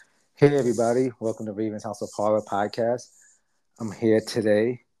Hey everybody, welcome to Raven's House of Horror podcast. I'm here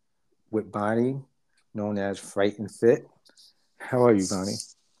today with Bonnie, known as Fright&Fit. How are you, Bonnie?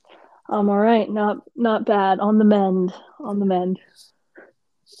 I'm all right. Not bad. On the mend. On the mend.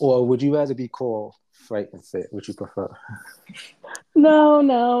 Or would you rather be called Fright&Fit? Would you prefer? No,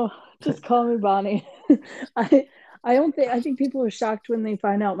 no. Just call me Bonnie. I I think people are shocked when they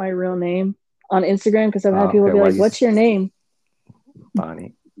find out my real name on Instagram because I've had people Okay, be why like, you "What's your name?"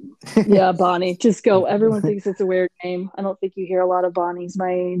 Bonnie? Yeah, Bonnie. Just go. Everyone thinks it's a weird name. I don't think you hear a lot of Bonnies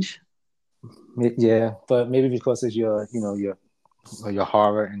my age. Yeah, but maybe because it's your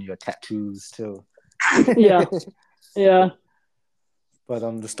horror and your tattoos too. Yeah. Yeah. But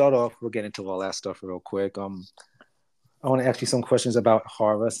to start off, we'll get into all that stuff real quick. I want to ask you some questions about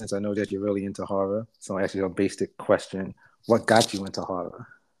horror since I know that you're really into horror. So I'll ask you a basic question: what got you into horror?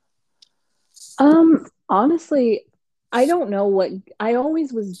 Honestly, I don't know what I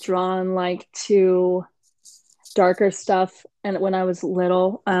always was drawn like to darker stuff and when I was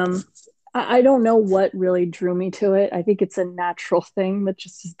little. I don't know what really drew me to it. I think it's a natural thing that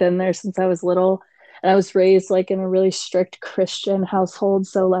just has been there since I was little. And I was raised like in a really strict Christian household.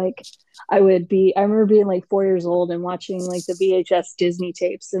 So like I remember being like 4 years old and watching like the VHS Disney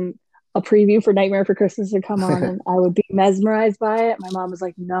tapes and a preview for Nightmare for Christmas would come on and I would be mesmerized by it. My mom was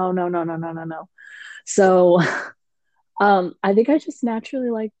like, no, no, no, no, no, no, no. So I think I just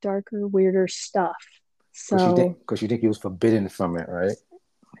naturally like darker, weirder stuff. So Because you think he was forbidden from it, right?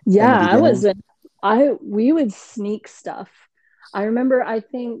 In yeah, the I beginning. wasn't. I we would sneak stuff. I remember. I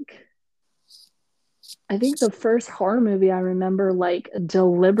think the first horror movie I remember like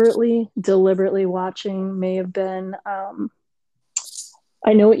deliberately watching may have been.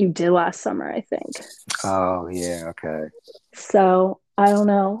 I Know What You Did Last Summer. I think Oh yeah, okay. so. I don't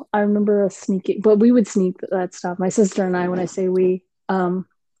know. I remember us sneaking, but we would sneak that stuff. My sister and I. When I say we,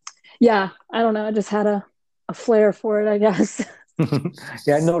 yeah, I don't know. I just had a flair for it, I guess.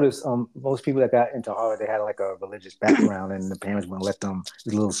 Yeah, I noticed. Most people that got into horror, they had like a religious background, and the parents wouldn't let them.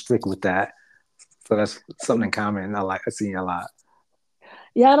 Be a little strict with that. So that's something in common. I see a lot.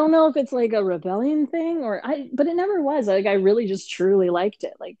 Yeah, I don't know if it's like a rebellion thing but it never was. Like I really just truly liked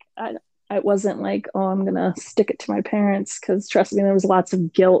it. It wasn't like, oh, I'm gonna stick it to my parents because trust me, there was lots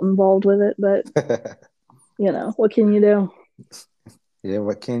of guilt involved with it. But what can you do? Yeah,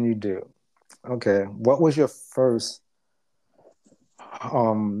 what can you do? Okay, what was your first?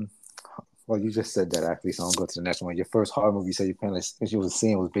 Um, well, you just said that actually, so I'll go to the next one. Your first horror movie, you said you was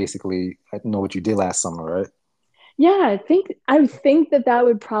seeing was basically I know what you did last summer, right? Yeah, I think that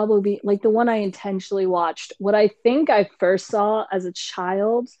would probably be like the one I intentionally watched. What I think I first saw as a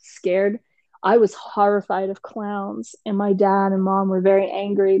child, scared, I was horrified of clowns, and my dad and mom were very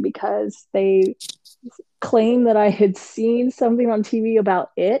angry because they claimed that I had seen something on TV about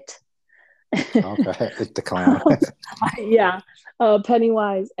it. Okay, it's the clown. Yeah,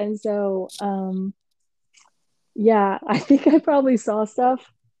 Pennywise. And so, yeah, I think I probably saw stuff,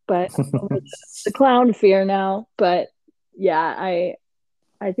 but with the clown fear now. But yeah, I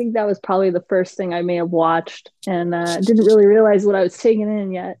think that was probably the first thing I may have watched, and didn't really realize what I was taking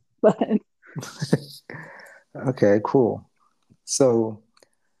in yet. But Okay, cool. So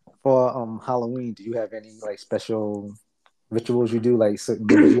for Halloween, do you have any like special rituals you do, like certain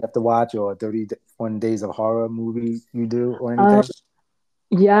movies you have to watch, or 31 Days of Horror movie you do, or um, anything?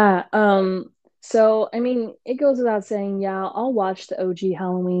 yeah, so I mean, it goes without saying, yeah, I'll watch the OG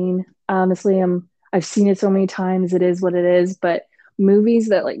Halloween. Honestly, I've seen it so many times, it is what it is. But movies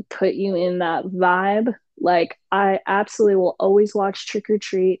that like put you in that vibe, like I absolutely will always watch Trick or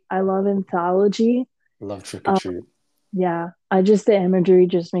Treat. I love Anthology. Love Trick or Um, Treat. yeah, I just the imagery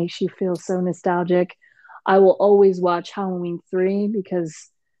just makes you feel so nostalgic. I will always watch Halloween 3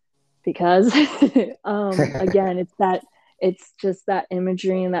 because again, it's just that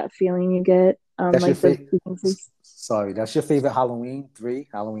imagery and that feeling you get That's your like those favorite. sequences. Sorry, that's your favorite Halloween 3.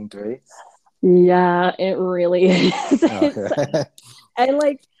 Halloween 3. Yeah, it really is. It's Okay. and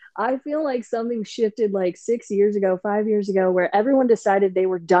like I feel like something shifted like 6 years ago, 5 years ago, where everyone decided they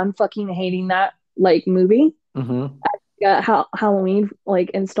were done fucking hating that like movie, hmm Halloween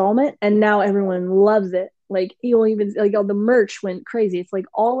like installment, and now everyone loves it. Like you'll even like all the merch went crazy. It's like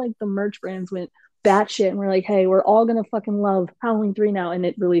all like the merch brands went batshit, and we're like, hey, we're all gonna fucking love Halloween 3 now. And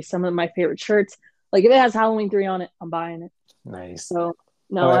it released some of my favorite shirts. Like if it has Halloween 3 on it, I'm buying it. Nice. So All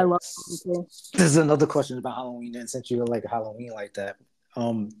no, I right. love Halloween 3. This is another question about Halloween. And since you like Halloween like that,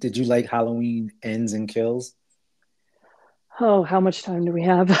 did you like Halloween ends and kills? Oh, how much time do we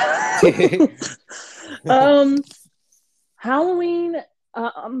have? um, Halloween,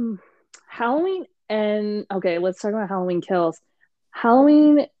 um, Halloween, and okay, let's talk about Halloween Kills.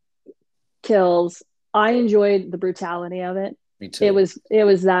 Halloween. kills. I enjoyed the brutality of it. Me It too. was it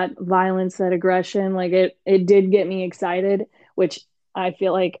was that violence, that aggression. Like it did get me excited, which I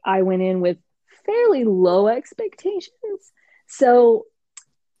feel like I went in with fairly low expectations. So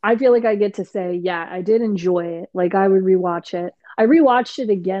I feel like I get to say, yeah, I did enjoy it. Like I would rewatch it. I rewatched it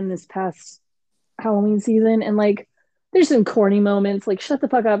again this past Halloween season, and like there's some corny moments, like shut the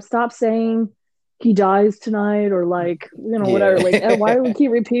fuck up, stop saying he dies tonight, or like, whatever. Like, why do we Yeah.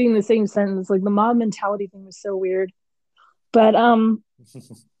 keep repeating the same sentence? Like the mob mentality thing was so weird. But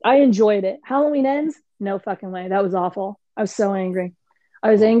I enjoyed it. Halloween ends? No fucking way. That was awful. I was so angry.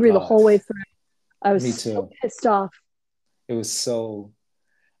 I was Oh angry the whole way gosh. through. I was Me so too. pissed off. It was so.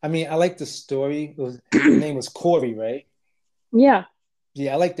 I mean, I like the story. His name was Corey, right? Yeah.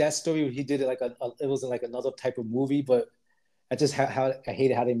 Yeah, I like that story. He did it like it was like another type of movie, but I just how I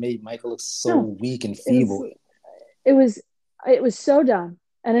hated how they made Michael look so No. weak and It was feeble. it was it was so dumb.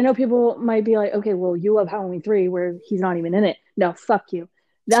 And I know people might be like, okay, well, you love Halloween 3 where he's not even in it. No, fuck you.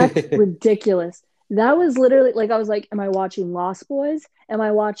 That's ridiculous. That was literally like I was like, am I watching Lost Boys? Am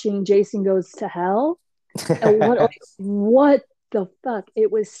I watching Jason Goes to Hell? And what the fuck?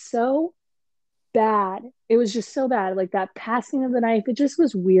 It was so bad. It was just so bad. Like that passing of the knife, it just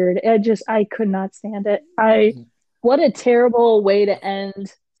was weird. I could not stand it. What a terrible way to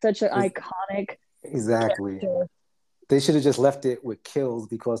end such an iconic Exactly. character. They should have just left it with kills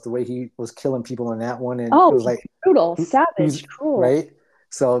because the way he was killing people in that one, and it Oh, was like brutal, he was savage, cruel. right.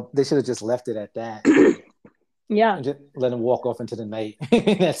 So they should have just left it at that Yeah. and just let him walk off into the night.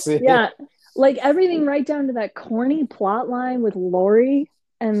 That's Yeah. it. Like everything right down to that corny plot line with Lori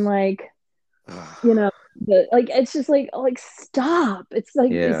and like, you know, like it's just like stop. It's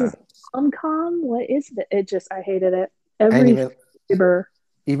like, is Yeah, this rom-com? What is it? It just I hated it. and Every fiber.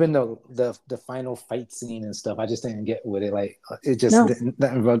 even though the final fight scene and stuff, I just didn't get with it. Like it just No. didn't,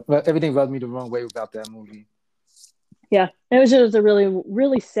 everything rubbed me the wrong way about that movie. Yeah. It was just a really,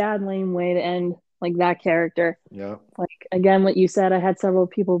 really sad, lame way to end like that character. Yeah, Like again, what you said, I had several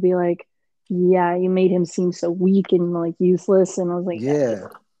people be like, yeah, you made him seem so weak and like useless. And I was like, yeah, yeah,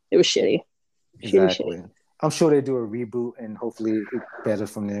 it was shitty. Shitty, shitty. exactly. I'm sure they do a reboot and hopefully it better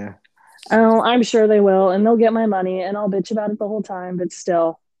from there. Oh, I'm sure they will, and they'll get my money, and I'll bitch about it the whole time. But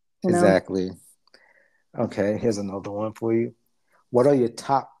still, you know, Exactly. Okay, here's another one for you. What are your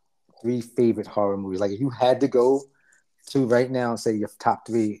top three favorite horror movies? Like if you had to go to right now and say your top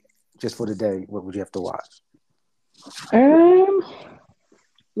three just for the day, what would you have to watch? um,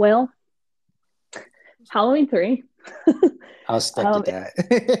 well, Halloween 3. I expected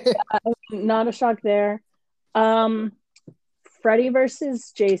that. Not a shock there. Um, Freddy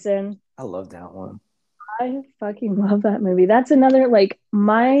versus Jason. I love that one. I fucking love that movie. That's another like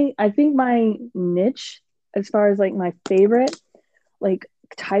I think my niche as far as like my favorite like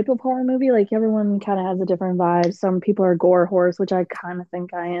type of horror movie. Like everyone kind of has a different vibe. Some people are gore horrors, which I kind of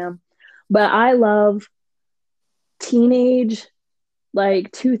think I am. But I love teenage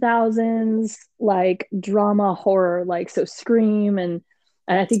like 2000s like drama horror, like so Scream, and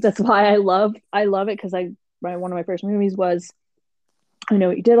I think that's why I love it because one of my first movies was I Know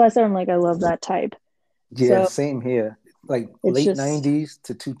What You Did Last Summer. I'm like I love that type. Yeah, So same here. Like it's late just 90s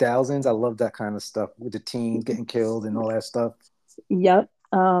to 2000s. I love that kind of stuff with the teens getting killed and all that stuff. yep.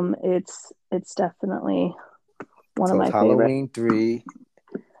 It's definitely one of So it's my favorites. Halloween 3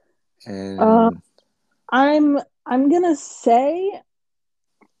 Uh, and I'm gonna say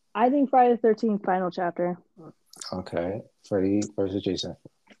I think Friday the 13th final chapter. okay, Freddy versus Jason.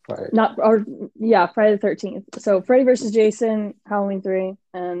 Right. Not or yeah, Friday the 13th. So Freddy versus Jason, Halloween 3,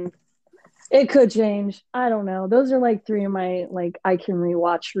 and it could change. I don't know. Those are like three of my like I can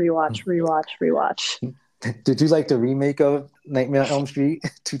rewatch, rewatch, rewatch, rewatch. Did you like the remake of Nightmare on Elm Street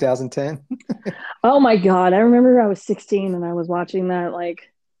 2010? Oh my god, I remember I was 16 and I was watching that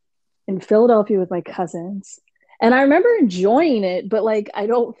like in Philadelphia with my cousins. And I remember enjoying it, but like I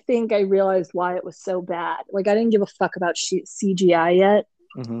don't think I realized why it was so bad. Like I didn't give a fuck about CGI yet.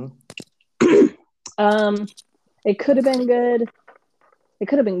 Mm-hmm. Um, it could have been good. It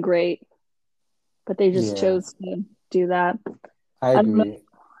could have been great, but they just Yeah, chose to do that. I I don't know. agree.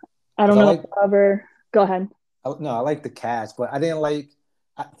 I Because don't know if I'll ever go ahead. no, I like the cast, but I didn't like,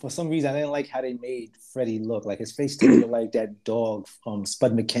 for some reason, I didn't like how they made Freddy look. Like his face to me looked like that dog,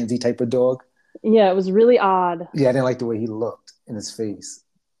 Spud McKenzie type of dog. Yeah, it was really odd. Yeah, I didn't like the way he looked in his face,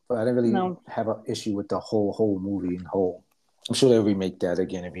 but I didn't really No. have an issue with the whole movie in whole. I'm sure they'll remake that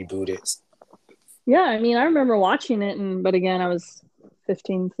again and reboot it. Yeah, I mean, I remember watching it, but again, I was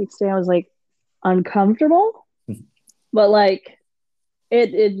 15, 16. I was like uncomfortable, but like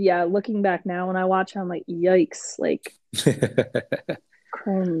yeah. Looking back now, when I watch, it, I'm like, yikes, like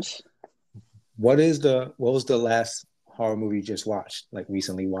cringe. what was the last horror movie you just watched, like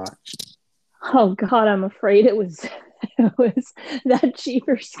recently watched? Oh God, I'm afraid it was it was that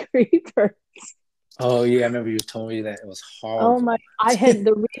Jeepers Creepers. Oh yeah, I remember you told me that it was Oh my! horrible. I had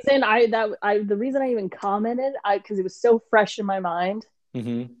the reason I even commented, I because it was so fresh in my mind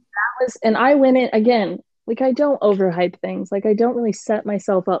Hmm. was, and I went in again. Like I don't overhype things. Like I don't really set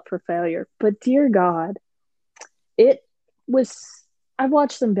myself up for failure. But dear God, it was. I've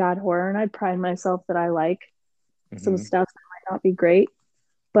watched some bad horror, and I pride myself that I like some Hmm. stuff that might not be great.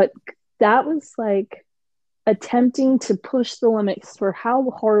 But that was like attempting to push the limits for how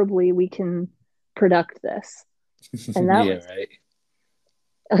horribly we can product this. And that Yeah, was right.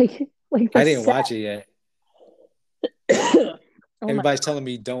 like the I didn't set. watch it yet. Oh my Everybody's telling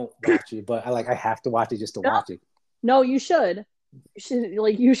me don't watch it, but I have to watch it just to no, watch it. no, you should.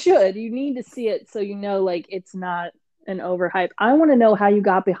 You should. You need to see it so you know like it's not an overhype. I want to know how you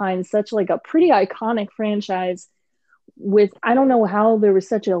got behind such like a pretty iconic franchise with I don't know how there was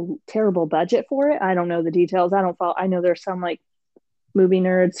such a terrible budget for it. I don't know the details. I don't follow. I know there's some like movie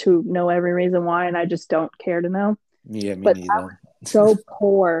nerds who know every reason why, and I just don't care to know. Yeah, me But neither. so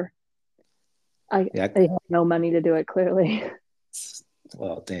poor. I Yeah. they have no money to do it clearly.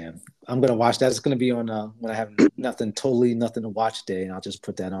 Well, damn. I'm gonna watch that. It's gonna be on when I have nothing to watch day, and I'll just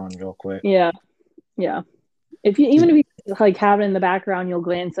put that on real quick. Yeah, yeah. If you even Did, if you like have it in the background, you'll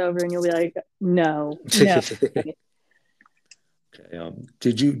glance over and you'll be like, no, no. okay.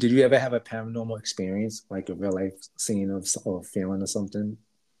 Did you ever have a paranormal experience, like a real life scene of or feeling or something?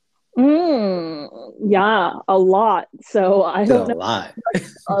 Yeah, a lot. So I Did a don't know. lot.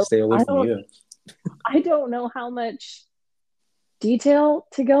 Uh, Stay away I from don't. you. I don't know how much detail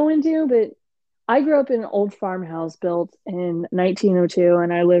to go into, but I grew up in an old farmhouse built in 1902,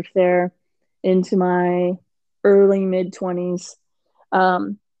 and I lived there into my early mid 20s.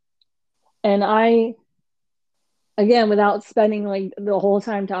 Um, and I, again, without spending like the whole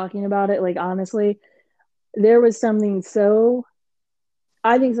time talking about it, like honestly, there was something so,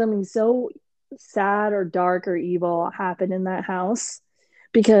 I think something so sad or dark or evil happened in that house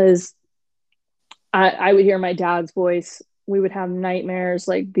because I would hear my dad's voice. We would have nightmares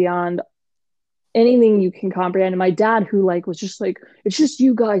like beyond anything you can comprehend. And my dad, who like was just like, it's just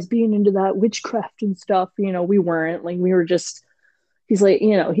you guys being into that witchcraft and stuff. We weren't like we were just. He's like,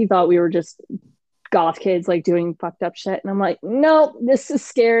 he thought we were just goth kids like doing fucked up shit. And I'm like, no, this is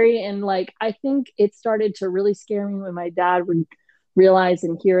scary. And like, I think it started to really scare me when my dad would realize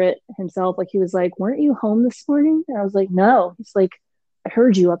and hear it himself. Like, he was like, weren't you home this morning? And I was like, no. He's like, I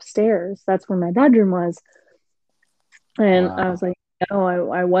heard you upstairs. That's where my bedroom was. And I was Wow. like,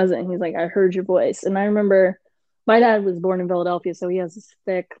 no, I wasn't. He's like, I heard your voice. And I remember my dad was born in Philadelphia. So he has this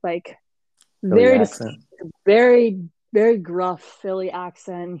thick, like, Philly very distinct, accent. very, very gruff Philly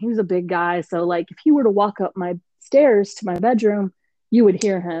accent. He was a big guy. So, like, if he were to walk up my stairs to my bedroom, you would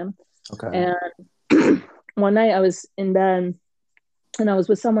hear him. Okay. And one night I was in bed and I was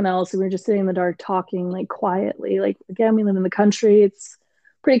with someone else and we were just sitting in the dark talking like quietly. Like, again, we live in the country, it's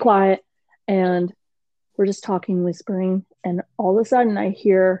pretty quiet. And we're just talking, whispering. And all of a sudden I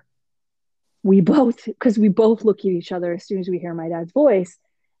hear because we both look at each other as soon as we hear my dad's voice.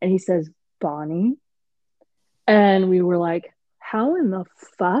 And he says, Bonnie. And we were like, how in the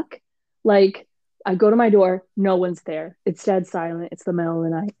fuck? Like, I go to my door, no one's there. It's dead silent. It's the middle of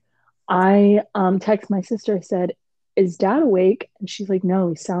the night. I text my sister, I said, is dad awake? And she's like, no,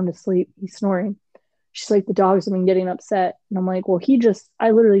 he's sound asleep. He's snoring. She's like, the dogs have been getting upset. And I'm like, well,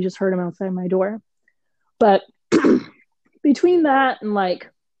 I literally just heard him outside my door. But between that and like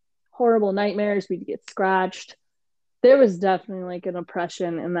horrible nightmares, we'd get scratched. There was definitely like an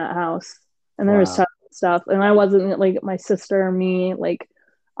oppression in that house. And there was Wow. stuff. And I wasn't like my sister or me, like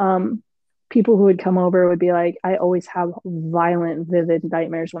um people who would come over would be like, I always have violent, vivid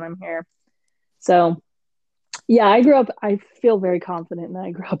nightmares when I'm here. So yeah, I feel very confident that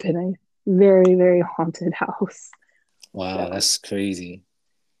I grew up in a very, very haunted house. Wow, So that's crazy.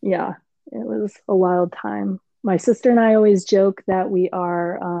 yeah, it was a wild time. My sister and I always joke that we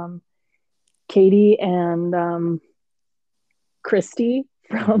are Katie and Christy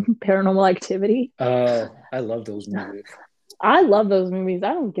from Mhm. Paranormal Activity. I love those movies. I love those movies.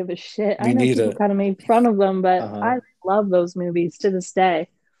 I don't give a shit. I Me know people neither. kind of made fun of them, but Uh-huh. I love those movies to this day.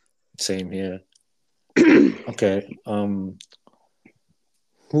 Same here. Okay.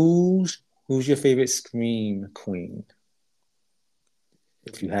 Who's your favorite scream queen,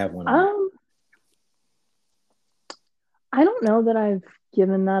 if you have one of them? um, I don't know that I've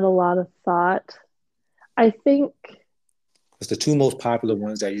given that a lot of thought. I think, Because the two most popular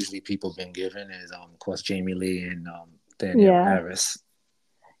ones that usually people have been given is of course Jamie Lee and Danielle yeah, Harris.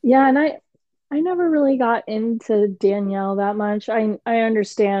 yeah, and I never really got into Danielle that much. I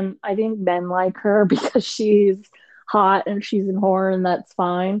understand. I think men like her because she's hot and she's in horror, and that's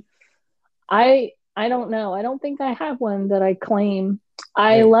fine. I don't know. I don't think I have one that I claim.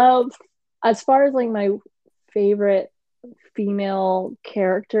 I Right. love, as far as like my favorite female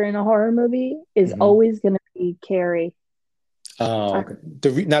character in a horror movie is Mm-hmm. always going to be Carrie. Oh, I,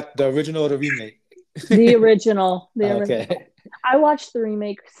 okay. Not the original or the remake. the original, the original. Okay. I watched the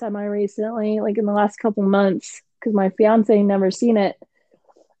remake semi recently, like in the last couple months, because my fiance never seen it,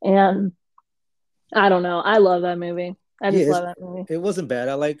 and I don't know. I love that movie. I Yeah, just love that movie. it wasn't bad.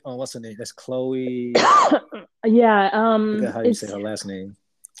 I like what's her name? That's Chloe. Yeah, I forget how you say it's her last name.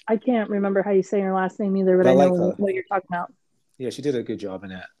 I can't remember how you say her last name either, but But I I like know her. what you're talking about. Yeah, she did a good job in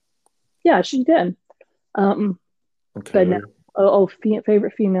that. Yeah, she did. Um, but no, Okay.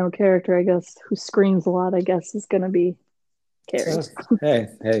 favorite female character, I guess, who screams a lot, I guess, is gonna be Carrie. Uh,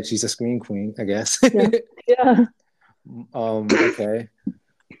 hey, she's a screen queen, I guess. Yeah, yeah. Okay.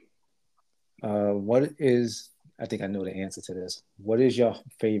 What is? I think I know the answer to this. What is your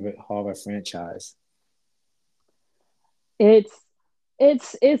favorite horror franchise?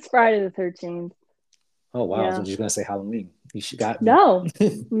 It's it's Friday the 13th. Oh wow, I was Yeah. just gonna say Halloween. You got me. No,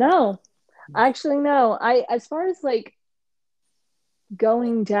 no. Actually, no. I as far as like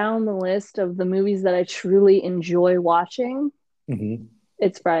going down the list of the movies that I truly enjoy watching, Hmm.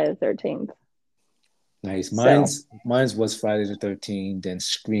 it's Friday the 13th. Nice. So Mine's was Friday the 13th, then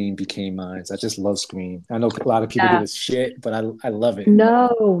Scream became mine. I just love Scream. I know a lot of people give yeah. it shit, but I love it.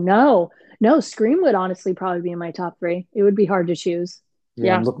 No, no, no. Scream would honestly probably be in my top three. It would be hard to choose.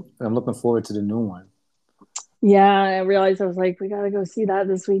 Yeah, Yeah. I'm looking forward to the new one. Yeah. I realized I was like, we got to go see that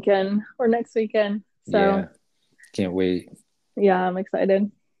this weekend or next weekend. So Yeah, can't wait. yeah, I'm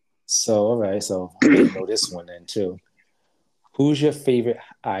excited. So all right, so I may know this one then too. Who's your favorite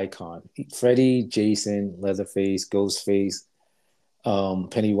icon? Freddy, Jason, Leatherface, Ghostface,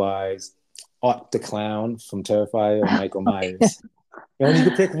 Pennywise, Art the Clown from Terrifier, or Michael Myers? You only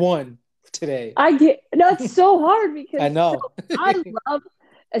can pick one today. I get that's so hard because I so know. I love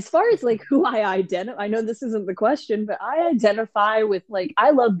as far as like who I identify, I know this isn't the question, but I identify with like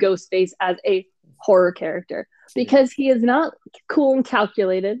I love Ghostface as a horror character Yeah. because he is not cool and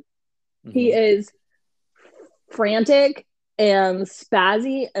calculated. He Hmm. is frantic and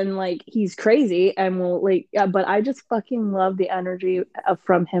spazzy and like he's crazy and will like yeah, but I just fucking love the energy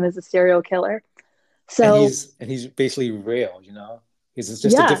from him as a serial killer. So And he's basically real, you know. He's just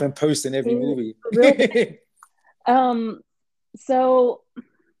a yeah, different person every he's movie. a real um so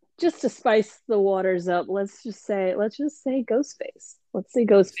just to spice the waters up, let's just say Ghostface. Let's say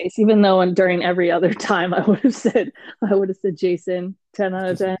Nice. Ghostface, even though during every other time I would have said Jason 10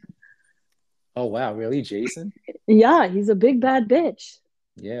 out of 10. Oh wow, really, Jason? Yeah, he's a big bad bitch.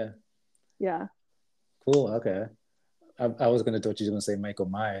 Yeah, Yeah. cool. Okay, I was gonna thought you were gonna say Michael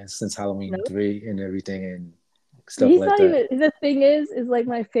Myers since Halloween Nope. 3 and everything and stuff He's like not that. even the thing is like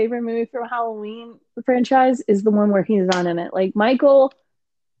my favorite movie from Halloween franchise is the one where he's not in it. Like Michael,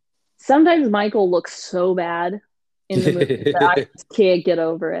 sometimes Michael looks so bad in the movie that I just can't get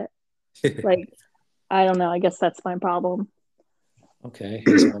over it. Like, I don't know. I guess that's my problem. Okay,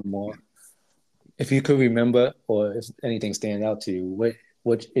 here's one more. If you could remember, or if anything stands out to you,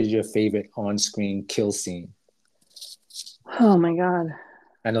 what is your favorite on-screen kill scene? Oh my God.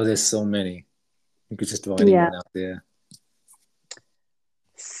 I know there's so many. You could just throw Yeah. anyone out there.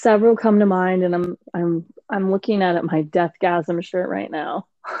 Several come to mind and I'm looking at my Deathgasm shirt right now.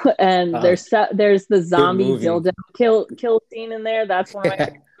 And Uh, there's the good zombie movie. dildo kill scene in there. That's one of my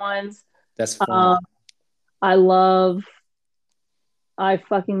favorite ones. That's Um, funny. I love I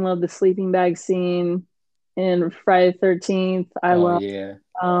fucking love the sleeping bag scene in Friday the 13th. I Oh love yeah.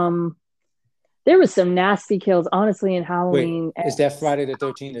 um there was some nasty kills honestly in Wait, Halloween. is that Friday the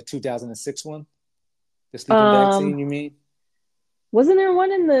 13th, the 2006 one? The sleeping bag Um scene, you mean? wasn't there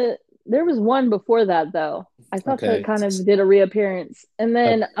one in the there was one before that though. I thought that Okay. kind of did a reappearance. And Uh,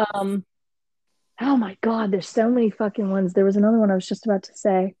 then oh my god, there's so many fucking ones. There was another one I was just about to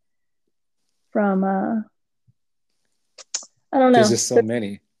say from I don't there's know. just so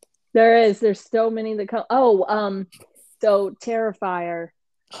many. There's so many that come. Oh, so Terrifier.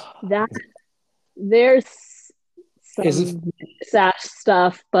 That there's Is it some sash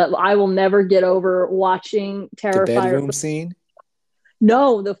stuff, but I will never get over watching the Terrifier. bedroom scene?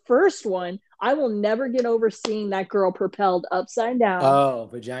 No, the first one, I will never get over seeing that girl propelled upside down. Oh,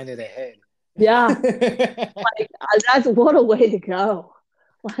 vagina to head. Yeah, like that's what a way to go.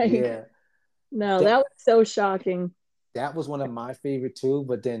 Like, Yeah. no, that That was so shocking. that was one of my favorite too,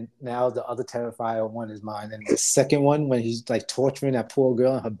 but then now the other Terrifier one is mine. And the second one when he's like torturing that poor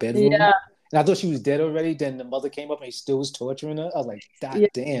girl in her Yeah, bedroom And I thought she was dead already. Then the mother came up and he still was torturing her. I was like, God Yeah,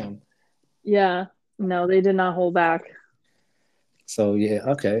 damn. yeah. No, they did not hold back. So yeah,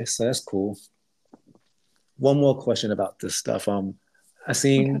 okay. So that's cool. One more question about this stuff. I Okay.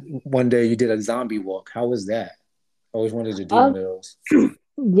 seen one day you did a zombie walk. How was that? I always wanted to do Um, one of those.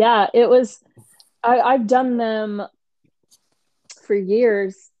 yeah, it was. I've done them for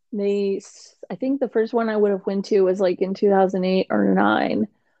years. I think the first one I would have went to was like in 2008 or nine.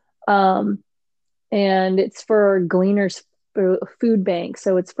 Um, and it's for Gleaners Food Bank,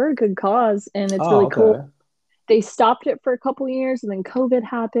 so it's for a good cause, and it's Oh, really cool. okay. They stopped it for a couple years, and then COVID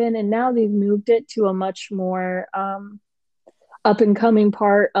happened, and now they've moved it to a much more up and coming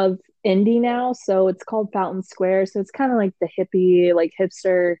part of Indy now. So it's called Fountain Square. So it's kind of like the hippie, like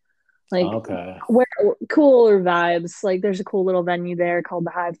hipster, like Okay. where cooler vibes. Like there's a cool little venue there called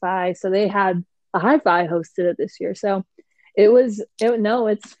the Hi-Fi. So they had a Hi-Fi hosted it this year. So no,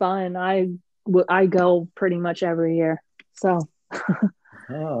 it's fun. I go pretty much every year. So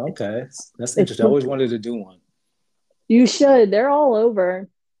Oh, okay. That's it's interesting. I always wanted to do one. you should. They're all over.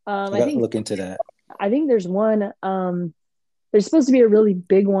 I I gotta think look into that. there's one. There's supposed to be a really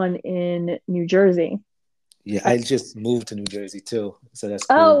big one in New Jersey. Yeah, I just moved to New Jersey too, so that's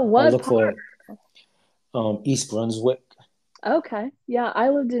Oh, cool. I'll what look part? for it. East Brunswick. Okay. Yeah, I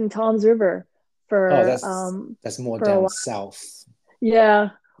lived in Tom's River Oh, for that's more a down while. south. Yeah,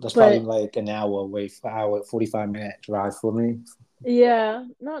 That's probably but like an hour away, hour 45 minute drive for me. yeah,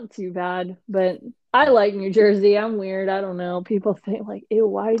 not too bad. But I like New Jersey. I'm weird. I don't know. People think like, ew,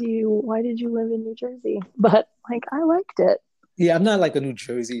 why did you live in New Jersey? But like I liked it. Yeah, I'm not like a New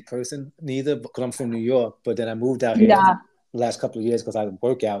Jersey person neither because I'm from New York. But then I moved out here Yeah. the last couple of years because I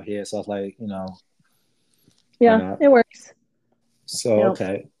work out here. So I was like, why Yeah, not? it works. So Yeah.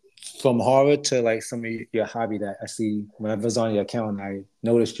 okay, from horror to like some of your hobby that I see when I was on your account, I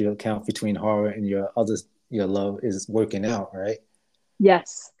noticed your account between horror and your love is working out, right?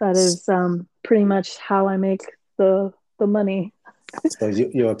 Yes, that is pretty much how I make the money. So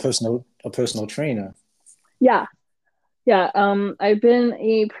you're a personal trainer. Yeah. Yeah, I've been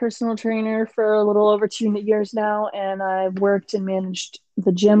a personal trainer for a little over 2 years now, and I've worked and managed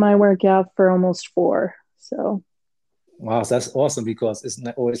the gym I work at for almost four. So, Wow, so that's awesome because it's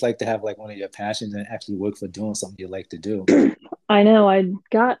not always like to have like one of your passions and actually work for doing something you like to do. I know I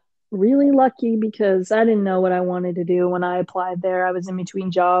got really lucky because I didn't know what I wanted to do when I applied there. I was in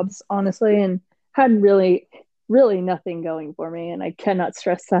between jobs, honestly, and had really nothing going for me, and I cannot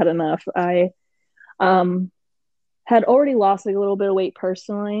stress that enough. I um had already lost like a little bit of weight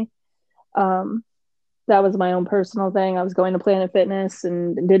personally. Um, that was my own personal thing. I was going to Planet Fitness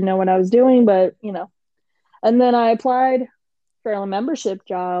and didn't know what I was doing, but and then I applied for a membership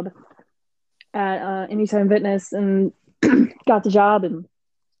job at Anytime Fitness and got the job. And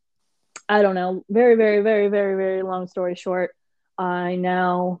I don't know, very, very, very, very, very long story short, I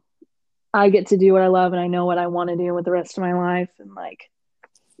now I get to do what I love and I know what I want to do with the rest of my life. And like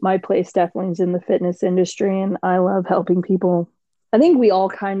my place definitely is in the fitness industry and I love helping people. I think we all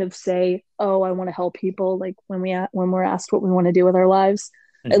kind of say, "Oh, I want to help people," like when we're asked what we want to do with our lives.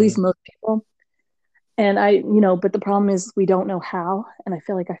 At least Hmm. most people. And but the problem is we don't know how. And I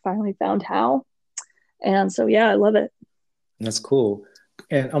feel like I finally found how. And so, yeah, I love it. That's cool.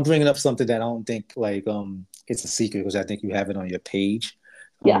 And I'm bringing up something that I don't think like it's a secret because I think you have it on your page.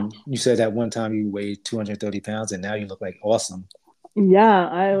 Yeah. You said that one time you weighed 230 pounds and now you look like awesome. Yeah.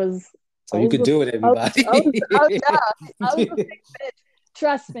 So I you was, could do it, everybody. I was a big bitch.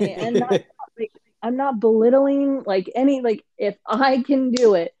 Trust me. And not like, I'm not belittling like any, like, if I can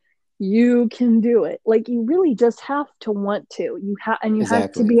do it, you can do it. Like, you really just have to want to. And you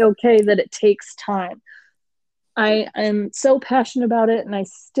have to Exactly. be okay that it takes time. I am so passionate about it, and I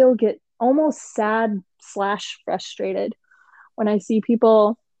still get almost sad slash frustrated when I see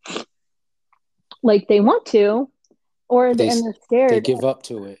people like they want to, But they and they're they scared. give up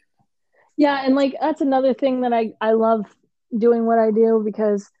to it. Yeah, and like that's another thing that I love doing what I do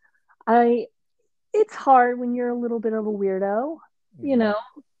because I it's hard when you're a little bit of a weirdo. You Hmm. know,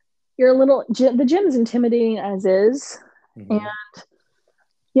 you're a little the gym's intimidating as is, and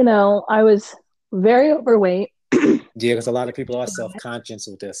Hmm. I was very overweight. Yeah, because a lot of people are self-conscious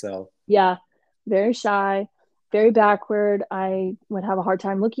with themselves. Yeah, very shy, very backward. I would have a hard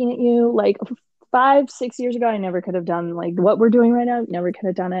time looking at you. Like 5, 6 years ago, I never could have done like what we're doing right now. Never could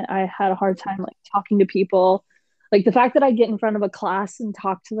have done it. I had a hard time like talking to people. Like the fact that I get in front of a class and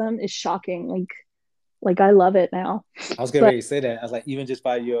talk to them is shocking. Like I love it now. I was getting But ready to say that. I was like, even just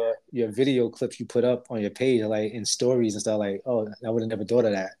by your video clips you put up on your page, like in stories and stuff, like, oh, I would have never thought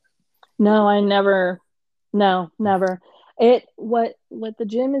of that. no, I never, no, never. What the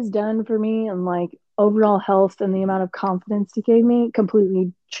gym has done for me and like overall health and the amount of confidence it gave me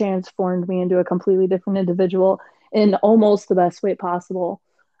completely transformed me into a completely different individual in almost the best way possible.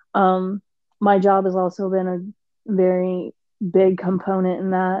 Um, my job has also been a very big component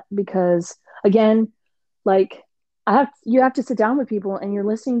in that because again, like you have to sit down with people and you're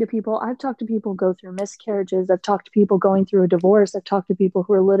listening to people. I've talked to people go through miscarriages. I've talked to people going through a divorce. I've talked to people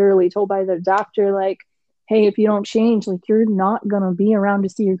who are literally told by their doctor, like, hey, if you don't change, like you're not gonna be around to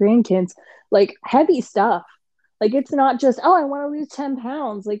see your grandkids. Like heavy stuff. Like it's not just, oh, I want to lose 10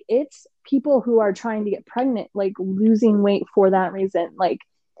 pounds. Like it's people who are trying to get pregnant, like losing weight for that reason. Like,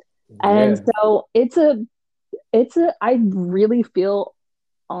 and Yeah, so I really feel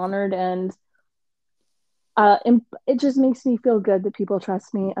honored and it just makes me feel good that people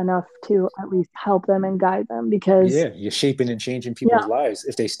trust me enough to at least help them and guide them because yeah, you're shaping and changing yeah, people's lives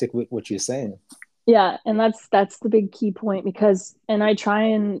if they stick with what you're saying. yeah, and that's the big key point because and I try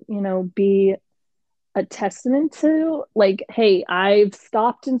and be a testament to like, hey, I've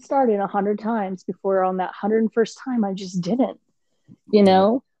stopped and started 100 times before on that 101st time I just didn't, you Yeah,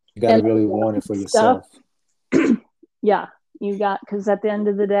 know, you got to and really want it for stuff. yourself. Yeah, you got because at the end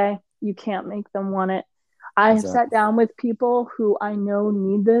of the day, you can't make them want it. I have sat Exactly. down with people who I know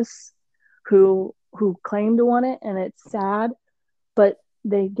need this, who claim to want it, and it's sad, but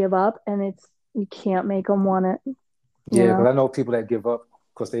they give up, and it's you can't make them want it. You Yeah, know? because I know people that give up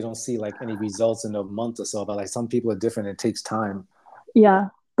because they don't see like any results in a month or so. But like some people are different. It takes time. Yeah,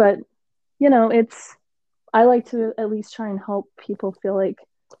 but it's I like to at least try and help people feel like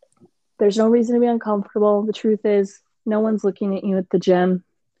there's no reason to be uncomfortable. The truth is, no one's looking at you at the gym.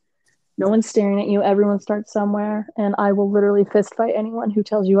 No one's staring at you. Everyone starts somewhere, and I will literally fist fight anyone who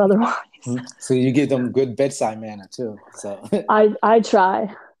tells you otherwise. So you give them good bedside manner too. So I try.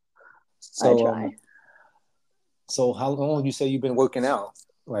 I so try. so how long you say you've been working out?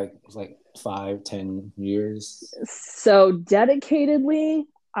 Like it's like 5, 10 years. So dedicatedly,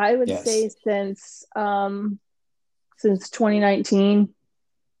 I would say Yes. since 2019,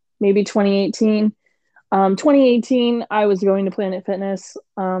 maybe 2018. 2018, I was going to Planet Fitness,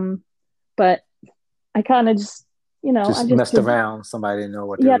 but I kind of just, I Just just messed around. Somebody didn't know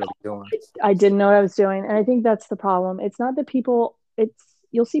what they're yeah, really doing. I didn't know what I was doing, and I think that's the problem. It's not that people. It's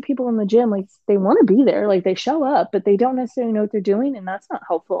you'll see people in the gym like they want to be there, like they show up, but they don't necessarily know what they're doing, and that's not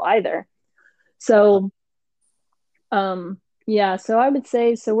helpful either. So yeah, so I would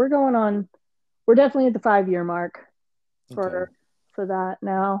say so we're definitely at the 5 year mark Okay. for that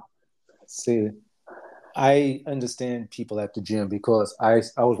now. See, I understand people at the gym because I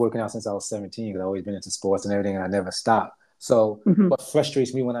was working out since I was 17 because I've always been into sports and everything and I never stopped. So Hmm. what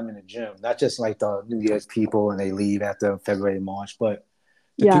frustrates me when I'm in the gym, not just like the New Year's people and they leave after February, March, but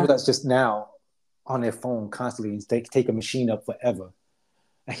the people Yeah, that's just now on their phone constantly and they take a machine up forever.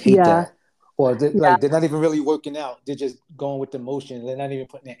 I hate yeah, that. Or yeah. they're not even really working out. They're just going with the motion. They're not even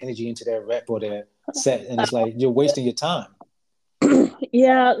putting their energy into their rep or their set. And it's like you're wasting your time.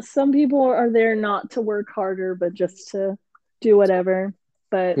 Yeah, some people are there not to work harder, but just to do whatever.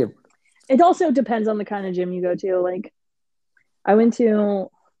 But Yeah. it also depends on the kind of gym you go to. Like, I went to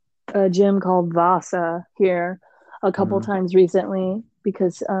a gym called Vasa here a couple Mm-hmm. times recently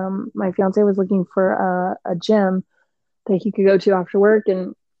because my fiance was looking for a gym that he could go to after work,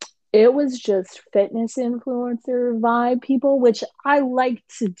 and it was just fitness influencer vibe people, which I like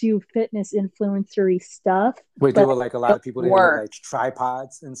to do fitness influencery stuff, Wait, there but were like a lot it of people there with work. like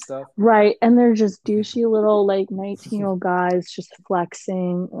tripods and stuff. Right. And they're just douchey little like 19-year-old guys just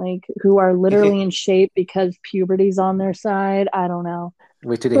flexing, like who are literally in shape because puberty's on their side. I don't know.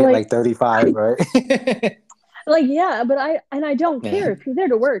 Wait till they But hit like like 35, right? yeah, but I don't Yeah. care if you're there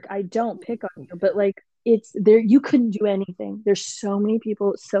to work. I don't pick on you, but like it's there you couldn't do anything. There's so many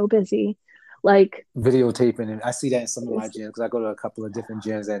people so busy. Like Videotaping, and I see that in some of my it's, gyms because I go to a couple of different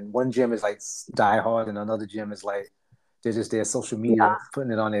gyms, and one gym is like die hard, and another gym is like they're just their social yeah, media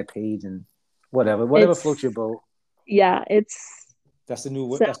putting it on their page and whatever floats your it's boat. yeah, it's so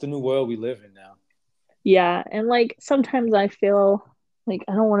That's the new world we live in now. yeah, and like sometimes I feel like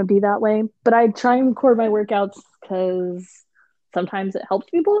I don't want to be that way, but I try and record my workouts because sometimes it helps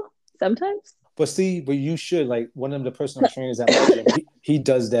people. Sometimes, But see, but you should like one of the personal trainers at my gym. He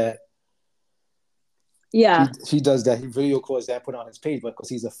does that. yeah, He does that. He video calls that put on his page, but because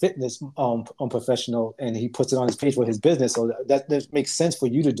he's a fitness professional and he puts it on his page for his business, so that makes sense for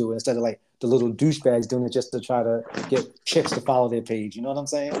you to do it instead of like the little douchebags doing it just to try to get chicks to follow their page. You know what I'm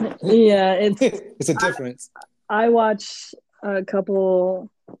saying? yeah. It's a difference. I watch a couple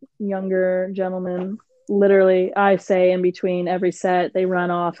younger gentlemen. Literally, I say in between every set, they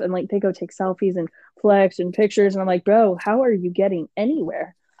run off and like they go take selfies and flex and pictures. And I'm like, bro, how are you getting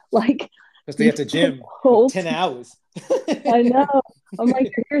anywhere? Like, Because they you at the gym for whole 10 hours. I know. I'm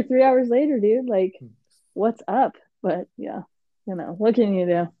like, you're here 3 hours later, dude. Like, what's up? But yeah, what can you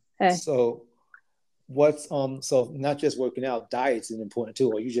do? Hey. So so not just working out, diets is important too,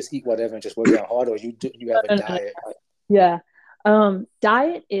 or you just eat whatever and just work out hard, or you have a No, no, no. diet. Yeah.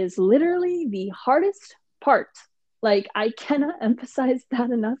 Diet is literally the hardest part. Like, I cannot emphasize that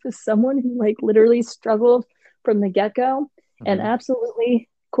enough as someone who like literally struggled from the get-go and Mm-hmm. absolutely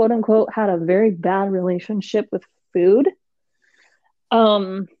quote unquote had a very bad relationship with food.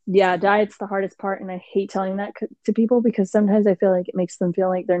 Yeah, diet's the hardest part, and I hate telling that to people because sometimes I feel like it makes them feel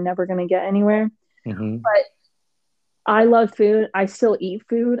like they're never going to get anywhere. Mm-hmm. But I love food. I still eat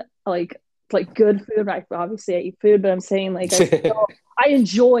food, like good food. Obviously I eat food, but I'm saying like I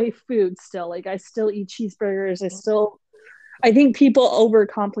enjoy food still. Like I still eat cheeseburgers. I think people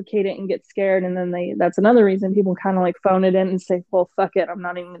overcomplicate it and get scared, and then that's another reason people kind of like phone it in and say, "Well, fuck it, I'm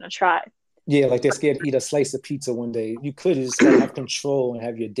not even gonna try." Yeah, like they're scared to eat a slice of pizza one day. You could just gotta have control and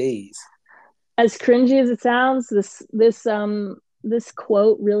have your days. As cringy as it sounds, this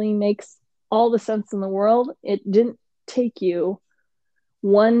quote really makes all the sense in the world. It didn't take you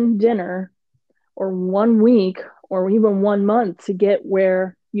one dinner or 1 week or even 1 month to get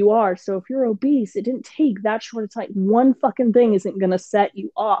where you are. So if you're obese, it didn't take that short of time. One fucking thing isn't going to set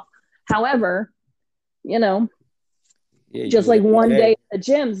you off. However, you know, Yeah, you just do it like every one day day. at the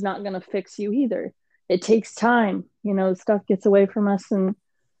gym's not going to fix you either. It takes time. Stuff gets away from us, and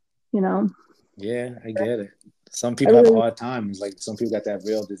you know, Yeah, I get it. Some I people have a really, hard time. It's like some people got that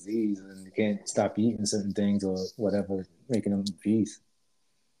real disease and they can't stop eating certain things or whatever, making them obese.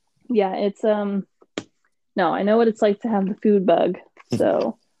 yeah, it's no, I know what it's like to have the food bug.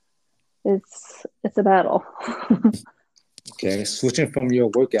 So it's a battle. Okay, switching from your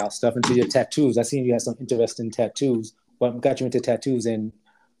workout stuff into your tattoos. I seen you had some interesting tattoos. What got you into tattoos and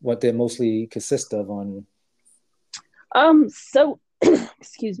what they mostly consist of on you? So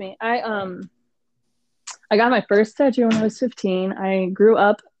excuse me. I got my first tattoo when I was 15. I grew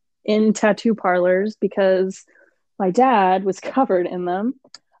up in tattoo parlors because my dad was covered in them.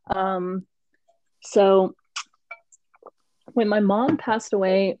 Um, so when my mom passed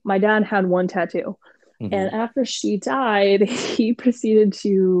away, my dad had one tattoo. And Mm-hmm. after she died, he proceeded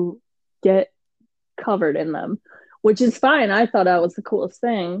to get covered in them, which is fine. I thought that was the coolest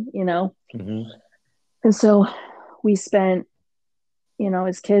thing. Mm-hmm. And so we spent,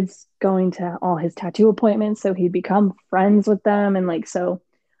 as kids going to all his tattoo appointments. So he'd become friends with them. And like, so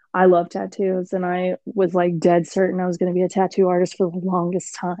I love tattoos, and I was like dead certain I was going to be a tattoo artist for the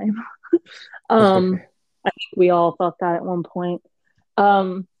longest time. I think we all thought that at one point.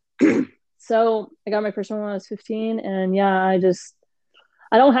 Um, so I got my first one when I was 15, and yeah, I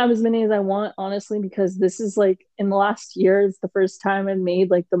don't have as many as I want, honestly, because this is like in the last year, it's the first time I've made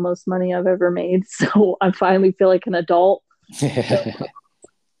like the most money I've ever made. So I finally feel like an adult. So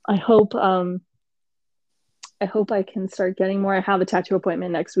I hope I hope I can start getting more. I have a tattoo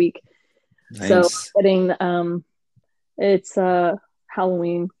appointment next week. So Nice. getting it's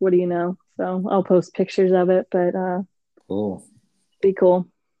Halloween. What do you know? So I'll post pictures of it, but Cool. be cool.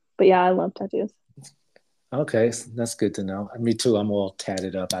 But yeah, I love tattoos. Okay, that's good to know. Me too. I'm all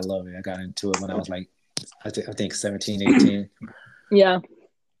tatted up. I love it. I got into it when I was like, I think 17, 18. Yeah,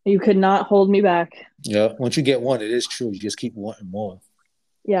 you could not hold me back. Yeah. Once you get one, it is true. You just keep wanting more.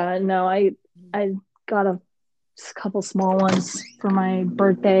 Yeah, no, I got a couple small ones for my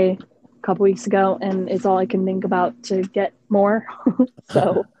birthday a couple weeks ago, and it's all I can think about to get more.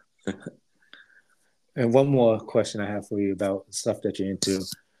 So And one more question I have for you about stuff that you're into,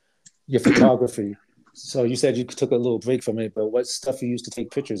 your photography. So you said you took a little break from it, but what stuff you used to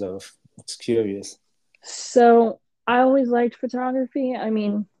take pictures of? It's curious. so I always liked photography. I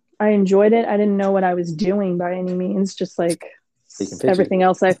mean, I enjoyed it. I didn't know what I was doing by any means, just like Taking pictures. everything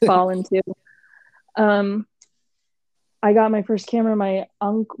else I fall into. Um, I got my first camera.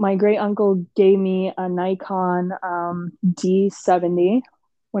 My great uncle gave me a Nikon D70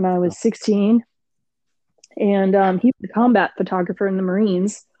 when I was 16, and he was a combat photographer in the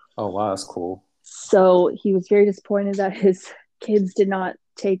Marines. Oh wow, that's cool. So he was very disappointed that his kids did not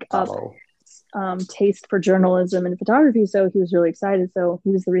take up Follow. taste for journalism and photography. So he was really excited. So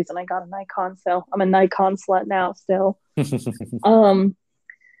he was the reason I got a Nikon. So I'm a Nikon slut now still. Um,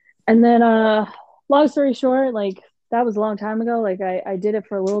 and then long story short, like that was a long time ago. Like I did it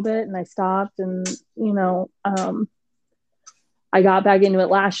for a little bit and I stopped, and I got back into it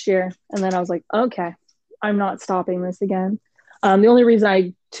last year, and then I was like, okay, I'm not stopping this again. The only reason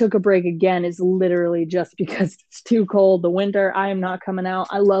I took a break again is literally just because it's too cold. The winter, I am not coming out.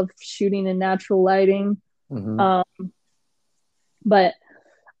 I love shooting in natural lighting. Mm-hmm. Um, but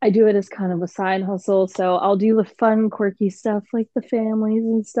I do it as kind of a side hustle. So I'll do the fun, quirky stuff like the families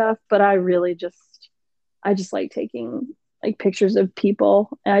and stuff. But I just like taking like pictures of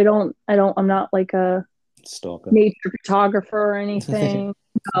people. I'm not like a Stalker. nature photographer or anything.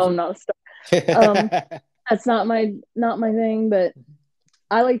 No, not stuff. Um, that's not my thing. But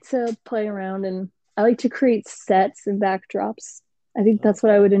I like to play around and I like to create sets and backdrops. I think that's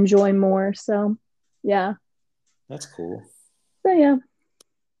what I Okay, would enjoy more. So, yeah. that's cool. So, yeah.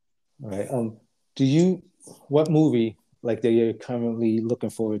 All right. Do you what movie like that you're currently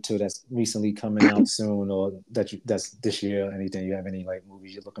looking forward to that's recently coming out soon, or that's this year? Or anything? You have any like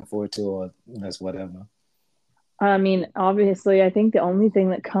movies you're looking forward to, or that's whatever? I mean, obviously, I think the only thing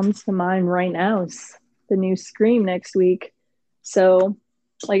that comes to mind right now is the new Scream next week. So,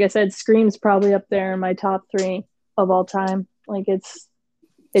 like I said, Scream's probably up there in my top three of all time.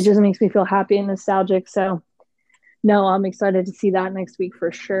 It just makes me feel happy and nostalgic. So, no, I'm excited to see that next week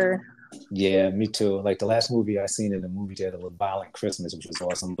for sure. Yeah, me too. Like the last movie I seen in the movie theater was Violent Christmas, which was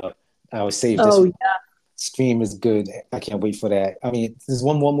awesome. But I would save this Oh, one. Scream is good. I can't wait for that. I mean, there's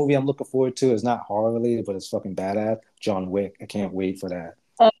one more movie I'm looking forward to. It's not horror related, but it's fucking badass. John Wick. I can't wait for that.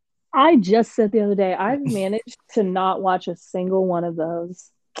 uh, I just said the other day, I've managed to not watch a single one of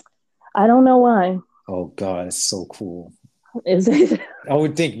those. I don't know why. Oh God, it's so cool. Is it? I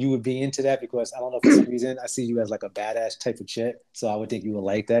would think you would be into that because I don't know, for some reason I see you as like a badass type of chick, so I would think you would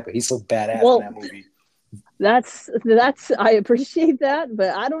like that. But he's so badass in Well, that movie. that's I appreciate that,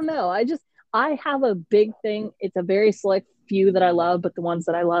 but I don't know. I have a big thing. It's a very select few that I love, but the ones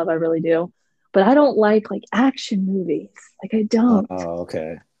that I love, I really do. But I don't like action movies. Like I don't.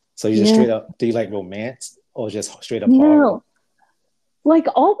 Okay. So you just Yeah. straight up do you like romance or just straight up horror? No. Like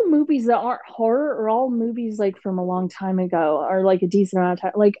all the movies that aren't horror are all movies like from a long time ago or like a decent amount of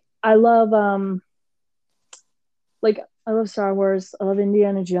time. Like I love Star Wars, I love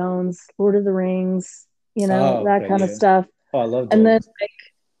Indiana Jones, Lord of the Rings, Oh, that okay, kind of yeah. stuff. Oh, I love And then those.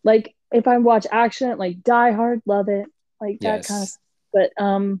 like if I watch action, like Die Hard, love it, like that kind of Yes. stuff. But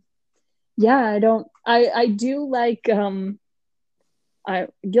yeah, I don't. I do like I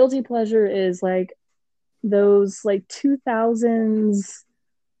guilty pleasure is like those like 2000s,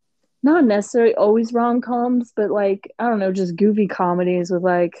 not necessarily always rom-coms, but like I don't know, just goofy comedies with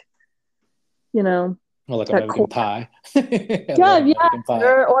like you know Or like that American cool. Pie. I Yeah, love yeah, American Pie.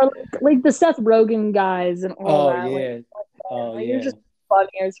 or like the Seth Rogen guys and all Oh that. yeah. Oh Like you're yeah. just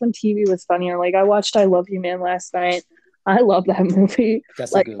funnier. It's when TV was funnier. Like I watched I Love You Man last night. I love that movie.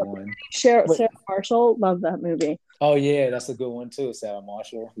 That's a Like good one. Sarah Wait. Marshall, love that movie. Oh yeah, that's a good one too, Sarah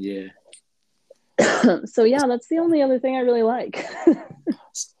Marshall. Yeah. So yeah, that's the only other thing I really like.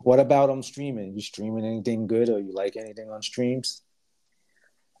 What about streaming? You streaming anything good or you like anything on streams?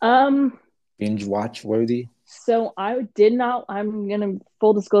 um, Binge watch worthy? so I did not. I'm gonna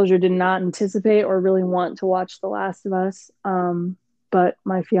full disclosure, did not anticipate or really want to watch The Last of Us. But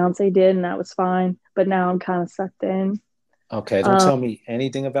my fiance did, and that was fine. But now I'm kind of sucked in. Okay, don't Um, tell me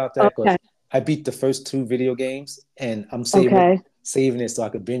anything about that okay, because I beat the first two video games and I'm okay, saving it so I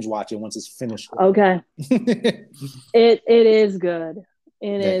could binge watch it once it's finished. okay. It is good.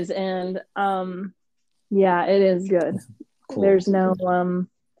 It Yeah, is, and yeah, it is good. cool. There's no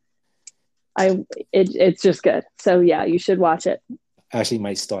it's just good. So yeah, you should watch it. I actually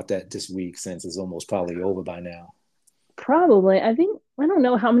might start that this week since it's almost probably over by now. Probably. I think I don't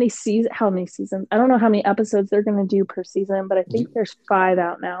know how many seasons. I don't know how many episodes they're going to do per season, but I think You, there's 5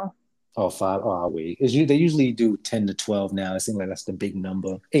 out now. oh, five. Oh, I'll wait. They usually do 10 to 12 now. It seems like that's the big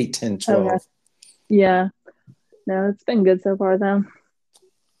number. 8, 10, Okay. 12. Yeah. No, it's been good so far though.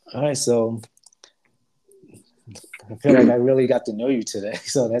 All right, so I feel like I really got to know you today,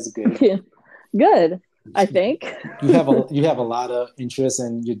 so that's good. Yeah. Good, I think. You have a lot of interest,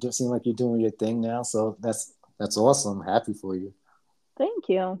 and you do seem like you're doing your thing now. So that's awesome. Happy for you. Thank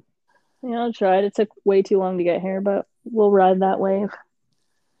you. Yeah, I tried. It took way too long to get here, but we'll ride that wave.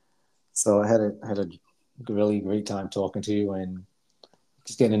 So I had a really great time talking to you and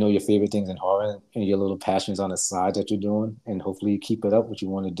just getting to know your favorite things in horror and your little passions on the side that you're doing, and hopefully you keep it up what you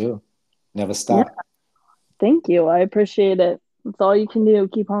want to do. Never Yeah, stop. thank you. I appreciate it. That's all you can do.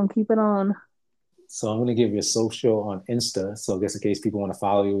 Keep on keeping on. So I'm gonna give you a social on Insta. So just in case people want to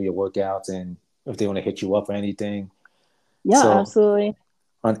follow you, your workouts, and if they want to hit you up or anything. Yeah, So absolutely.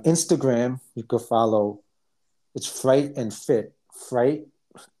 on Instagram, you could follow. It's Fright and Fit. Fright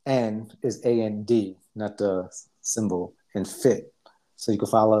and is AND, not the symbol, and Fit. So you can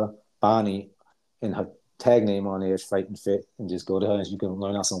follow Bonnie in her tag name on there is Fright and Fit, and just go to her and you can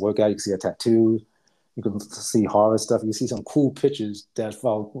learn out some workout. You can see her tattoos. You can see horror stuff. You can see some cool pictures that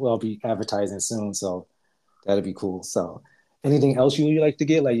will be advertising soon. So that'd be cool. So anything else you would like to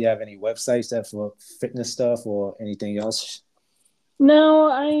get? Like you have any websites that for fitness stuff or anything else? No,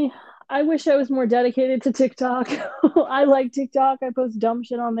 I wish I was more dedicated to TikTok. I like TikTok. I post dumb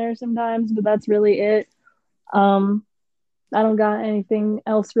shit on there sometimes, but that's really it. Um, I don't got anything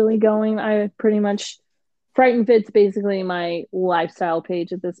else really going. I pretty much Fright and Fit's basically my lifestyle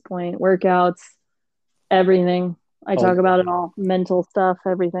page at this point. Workouts, everything. I talk Oh, about it all, mental stuff,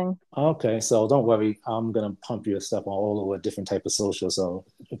 everything. okay. So don't worry. I'm gonna pump your stuff on all over different type of social. So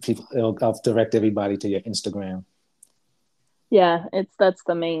I'll direct everybody to your Instagram. Yeah, it's that's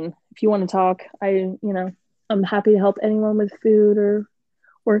the main. If you want to talk, I'm happy to help anyone with food or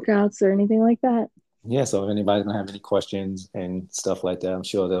workouts or anything like that. Yeah, so if anybody's gonna have any questions and stuff like that, I'm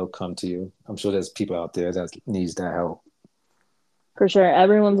sure they'll come to you. I'm sure there's people out there that needs that help. For sure.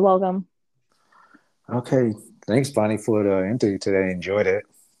 Everyone's welcome. Okay, thanks, Bonnie, for the interview today. Enjoyed it.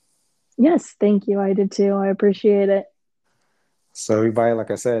 Yes, thank you. I did too. I appreciate it. So everybody,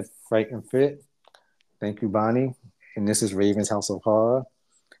 like I said, Fright and Fit. Thank you, Bonnie. And this is Raven's House of Horror.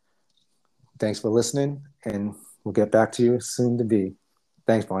 Thanks for listening, and we'll get back to you soon to be.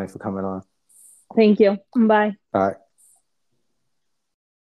 Thanks, Bonnie, for coming on. Thank you. Bye. All right.